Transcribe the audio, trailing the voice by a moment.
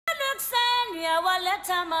My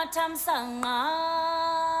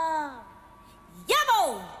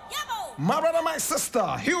brother, my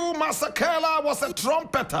sister, Hugh Masekela was a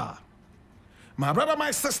trumpeter. My brother,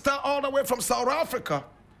 my sister, all the way from South Africa.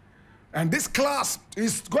 And this class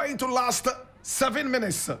is going to last 7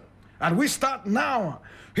 minutes. And we start now.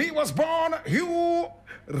 He was born Hugh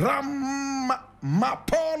Ramapolo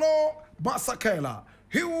Masekela.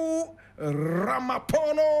 Hugh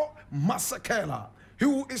Ramapolo Masekela.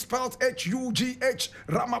 Hugh is spelled H-U-G-H.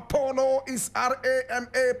 Ramapolo is R-A-M-A-P-O-L-O.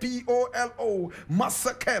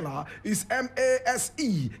 Masekela is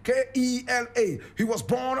M-A-S-E-K-E-L-A. He was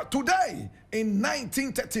born today in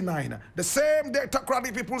 1939. The same day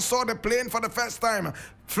Takoradi people saw the plane for the first time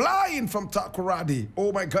flying from Takoradi.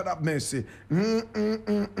 Oh my God, have mercy.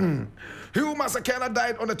 Hugh Masekela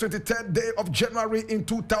died on the 23rd day of January in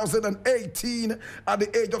 2018 at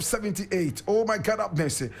the age of 78. Oh my God, have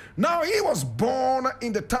mercy. Now he was born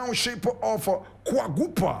in the township of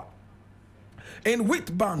Kwagupa in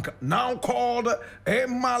Witbank, now called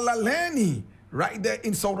Emalaleni, right there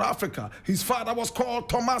in South Africa. His father was called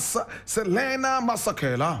Thomas Selena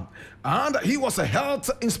Masekela, and he was a health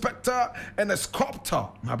inspector and a sculptor.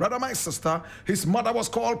 My brother, my sister, his mother was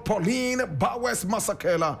called Pauline Bowers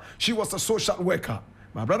Masekela. She was a social worker.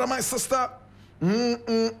 My brother, my sister, he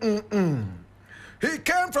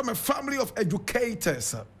came from a family of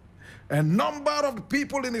educators. A number of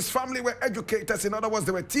people in his family were educators. In other words,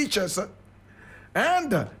 they were teachers.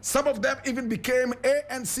 And some of them even became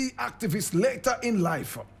ANC activists later in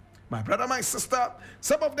life. My brother, my sister,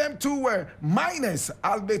 some of them too were miners,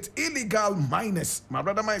 albeit illegal miners. My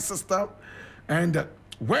brother, my sister. And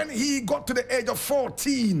when he got to the age of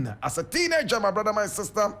 14, as a teenager, my brother, my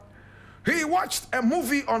sister, he watched a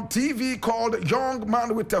movie on TV called Young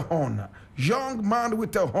Man with a Horn. Young Man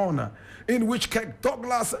with a Horn, in which Kirk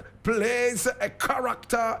Douglas plays a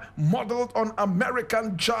character modeled on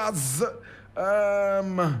American jazz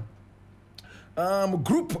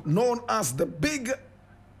group known as the Big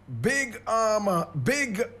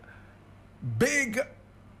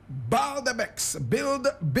Baldebecks.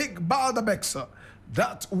 Big Baldebecks.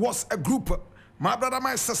 That was a group, my brother,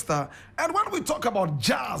 my sister. And when we talk about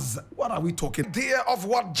jazz, what are we talking? Idea of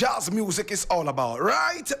what jazz music is all about,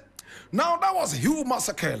 right? Now that was Hugh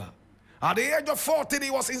Masekela. At the age of 14,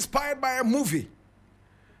 he was inspired by a movie.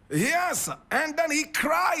 Yes, and then he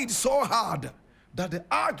cried so hard that the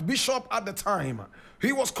Archbishop at the time,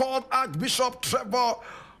 he was called Archbishop Trevor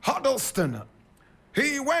Huddleston.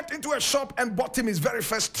 He went into a shop and bought him his very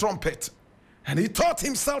first trumpet. And he taught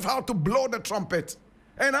himself how to blow the trumpet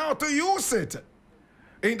and how to use it.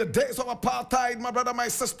 In the days of apartheid, my brother, my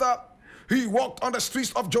sister, he walked on the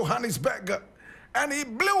streets of Johannesburg and he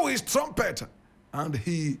blew his trumpet. And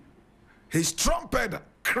his trumpet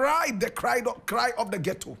cried the cry of the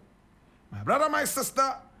ghetto. My brother, my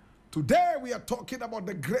sister, today we are talking about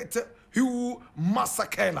the great Hugh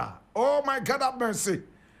Masekela. Oh my God, have mercy.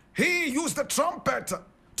 He used the trumpet,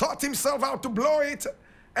 taught himself how to blow it,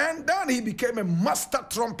 and then he became a master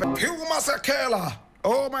trumpet. Hugh Masekela,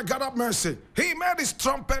 oh my God, have mercy. He made his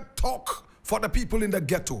trumpet talk for the people in the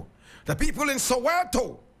ghetto, the people in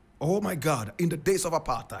Soweto. Oh my God, in the days of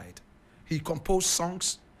apartheid, he composed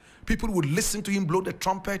songs. People would listen to him blow the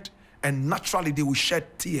trumpet, and naturally they would shed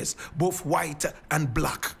tears, both white and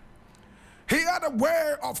black. He had a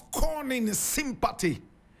way of calling sympathy.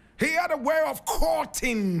 He had a way of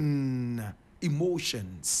courting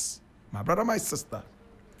emotions. My brother, my sister,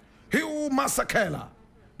 Hugh Masekela,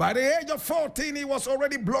 by the age of 14, he was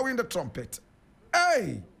already blowing the trumpet.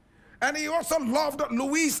 Hey! And he also loved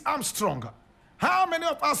Louis Armstrong. How many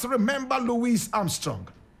of us remember Louis Armstrong?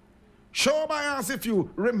 Show my hands if you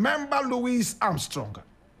remember Louis Armstrong.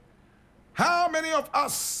 How many of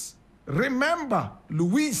us remember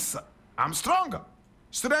Louis Armstrong?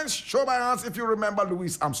 Students, show my hands if you remember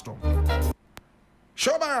Louis Armstrong.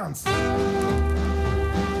 Show my hands.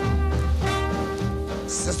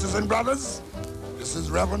 Sisters and brothers, this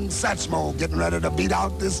is Reverend Satchmo getting ready to beat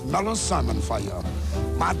out this mellow sermon for you.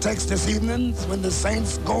 My text this evening is when the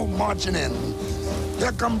saints go marching in.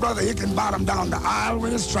 Here come Brother Hickenbottom down the aisle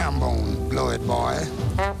with his trombone. Blow it, boy.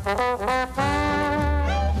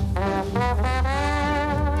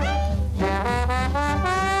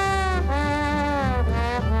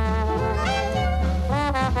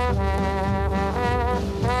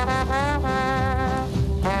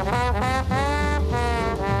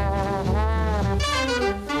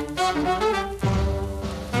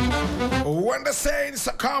 When the saints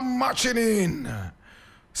come marching in,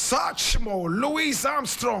 Satchmo, Louis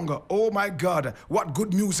Armstrong. Oh my God, what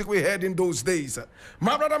good music we had in those days.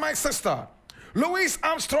 My brother, my sister, Louis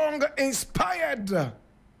Armstrong inspired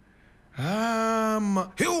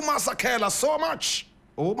Hugh Masekela so much,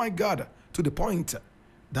 oh my God, to the point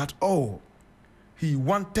that, he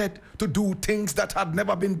wanted to do things that had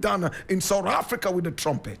never been done in South Africa with the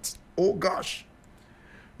trumpet. Oh gosh.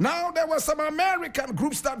 Now there were some American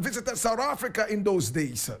groups that visited South Africa in those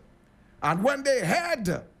days. And when they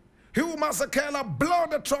heard Hugh Masekela blow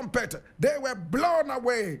the trumpet, they were blown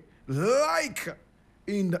away like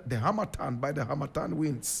in the Hamilton, by the Hamilton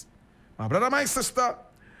winds. My brother, my sister,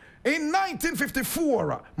 in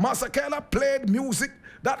 1954, Masekela played music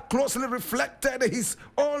that closely reflected his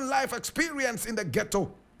own life experience in the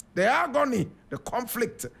ghetto, the agony, the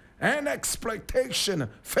conflict, and exploitation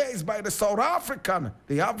faced by the South African,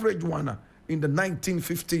 the average one, in the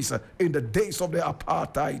 1950s, in the days of the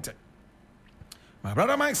apartheid. My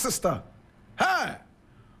brother, my sister,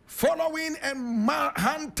 following a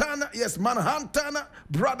Manhattan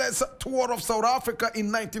Brothers tour of South Africa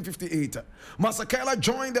in 1958, Masekela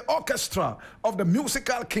joined the orchestra of the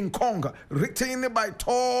musical King Kong, written by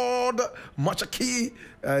Todd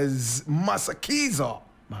Masekela.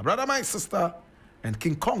 My brother, my sister, and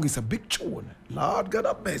King Kong is a big tune. Lord God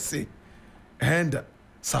have mercy. And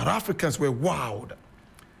South Africans were wowed.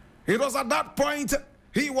 It was at that point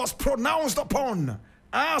he was pronounced upon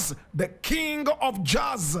as the king of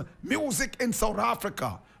jazz music in South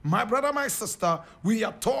Africa. My brother, my sister, we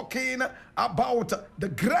are talking about the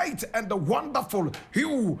great and the wonderful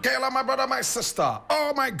Hugh Masekela, my brother, my sister.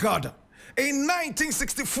 Oh my God. In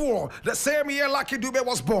 1964, the same year Lucky Dube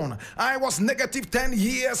was born, I was negative 10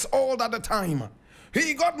 years old at the time.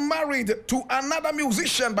 He got married to another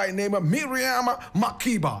musician by name Miriam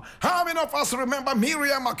Makeba. How many of us remember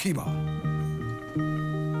Miriam Makeba?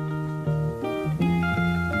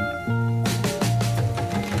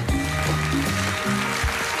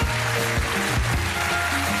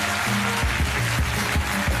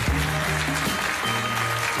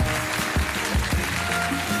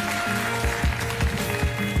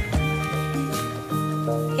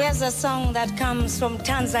 Here's a song that comes from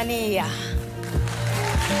Tanzania.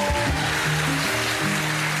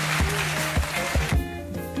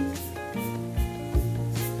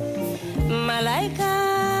 Malaika,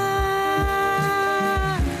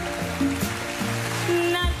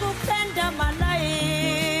 nakupenda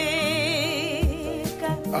malaika.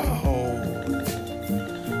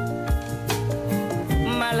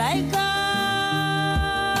 Malaika.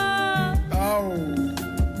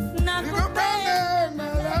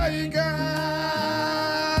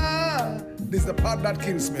 This is the part that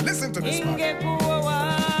kills me. Listen to this part.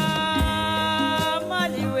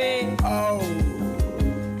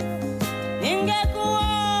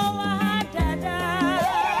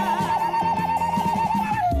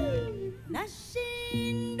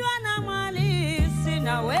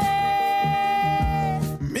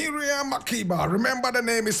 Miriam Makeba. Remember, the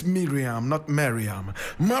name is Miriam, not Miriam.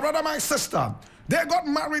 My brother, my sister, they got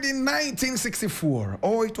married in 1964.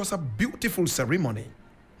 Oh, it was a beautiful ceremony.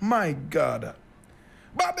 My God.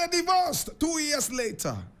 But they divorced 2 years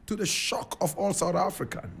later, to the shock of all South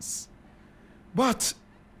Africans. But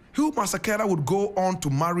Hugh Masekela would go on to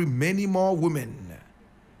marry many more women.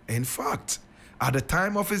 In fact, at the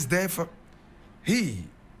time of his death, he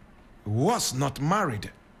was not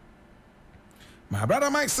married. My brother,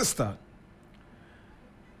 my sister,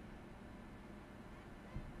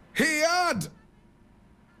 he had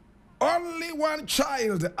only one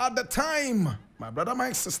child at the time, my brother,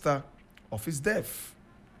 my sister, of his death.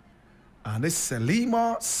 And it's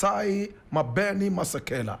Selima Sai Mabeni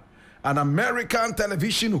Masekela, an American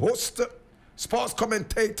television host, sports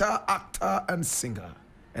commentator, actor, and singer.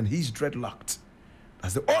 And he's dreadlocked.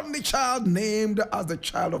 As the only child named as the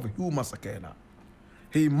child of Hugh Masekela.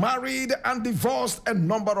 He married and divorced a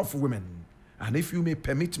number of women. And if you may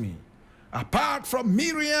permit me, apart from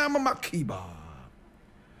Miriam Makeba,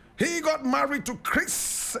 he got married to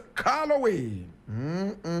Chris Calloway.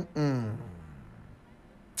 And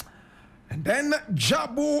then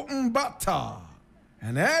Jabu Mbata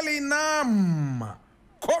and Elinam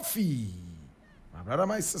Kofi. My brother,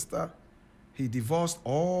 my sister, he divorced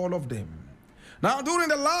all of them. Now, during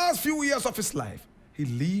the last few years of his life, he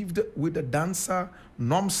lived with the dancer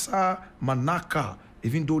Nomsa Manaka,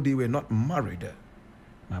 even though they were not married.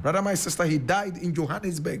 My brother, my sister, he died in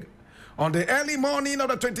Johannesburg on the early morning of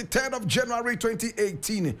the 23rd of January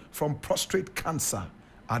 2018 from prostate cancer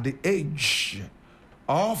at the age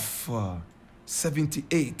of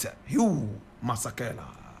 78. Hugh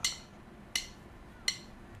Masekela.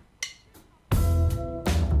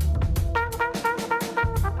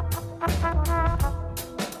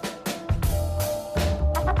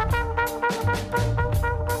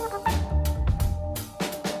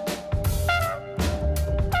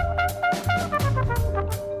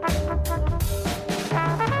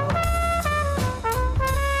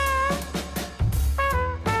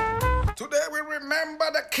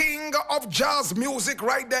 jazz music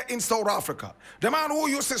right there in South Africa. The man who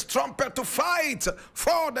used his trumpet to fight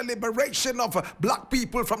for the liberation of black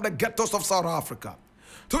people from the ghettos of South Africa.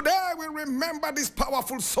 Today we remember this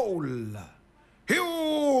powerful soul,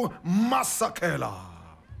 Hugh Masekela.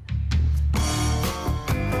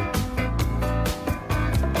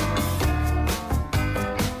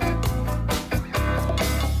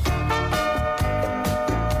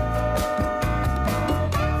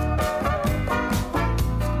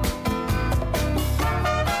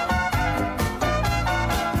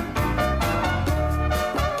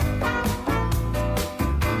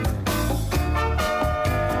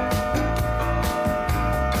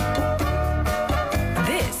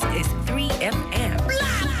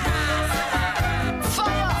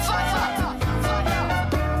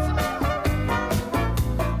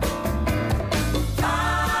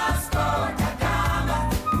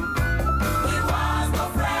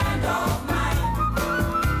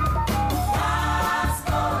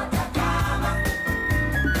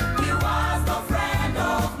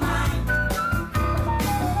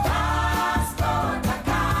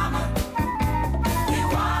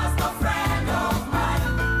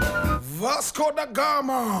 Vasco da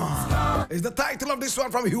Gama is the title of this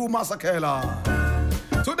one from Hugh Masekela.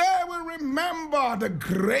 Today we remember the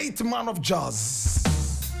great man of jazz.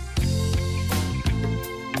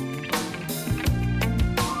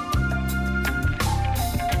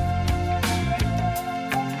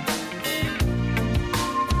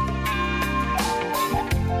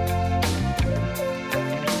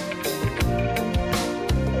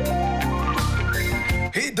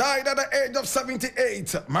 He died at the age of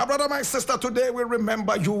 78. My brother, my sister, today we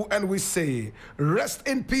remember you and we say, rest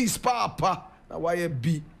in peace, Papa. Now why a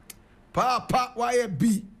B? Papa, why a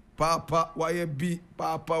B? Papa, why a B?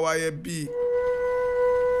 Papa, why a B?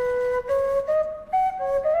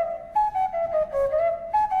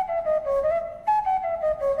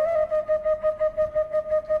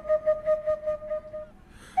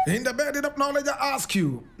 In the burden of knowledge, I ask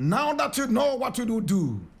you, now that you know what you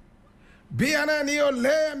do, Biana ni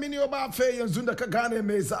ole mini oba fe yenzunda kagane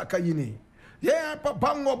meza akayini. Ye pa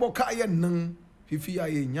bango boka nung fifi ya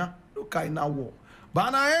yenya do kai na wo.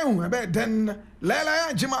 Bana ehu ebe den lele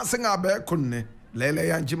ya jima singa be kunne. Lele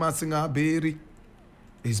ya jima singa beri.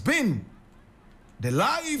 It's been the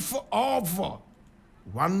life of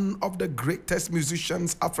one of the greatest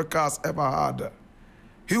musicians Africa has ever had,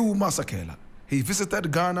 Hugh Masekela. He visited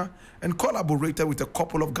Ghana and collaborated with a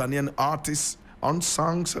couple of Ghanaian artists on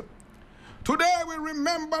songs. Today we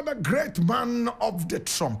remember the great man of the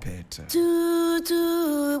trumpet.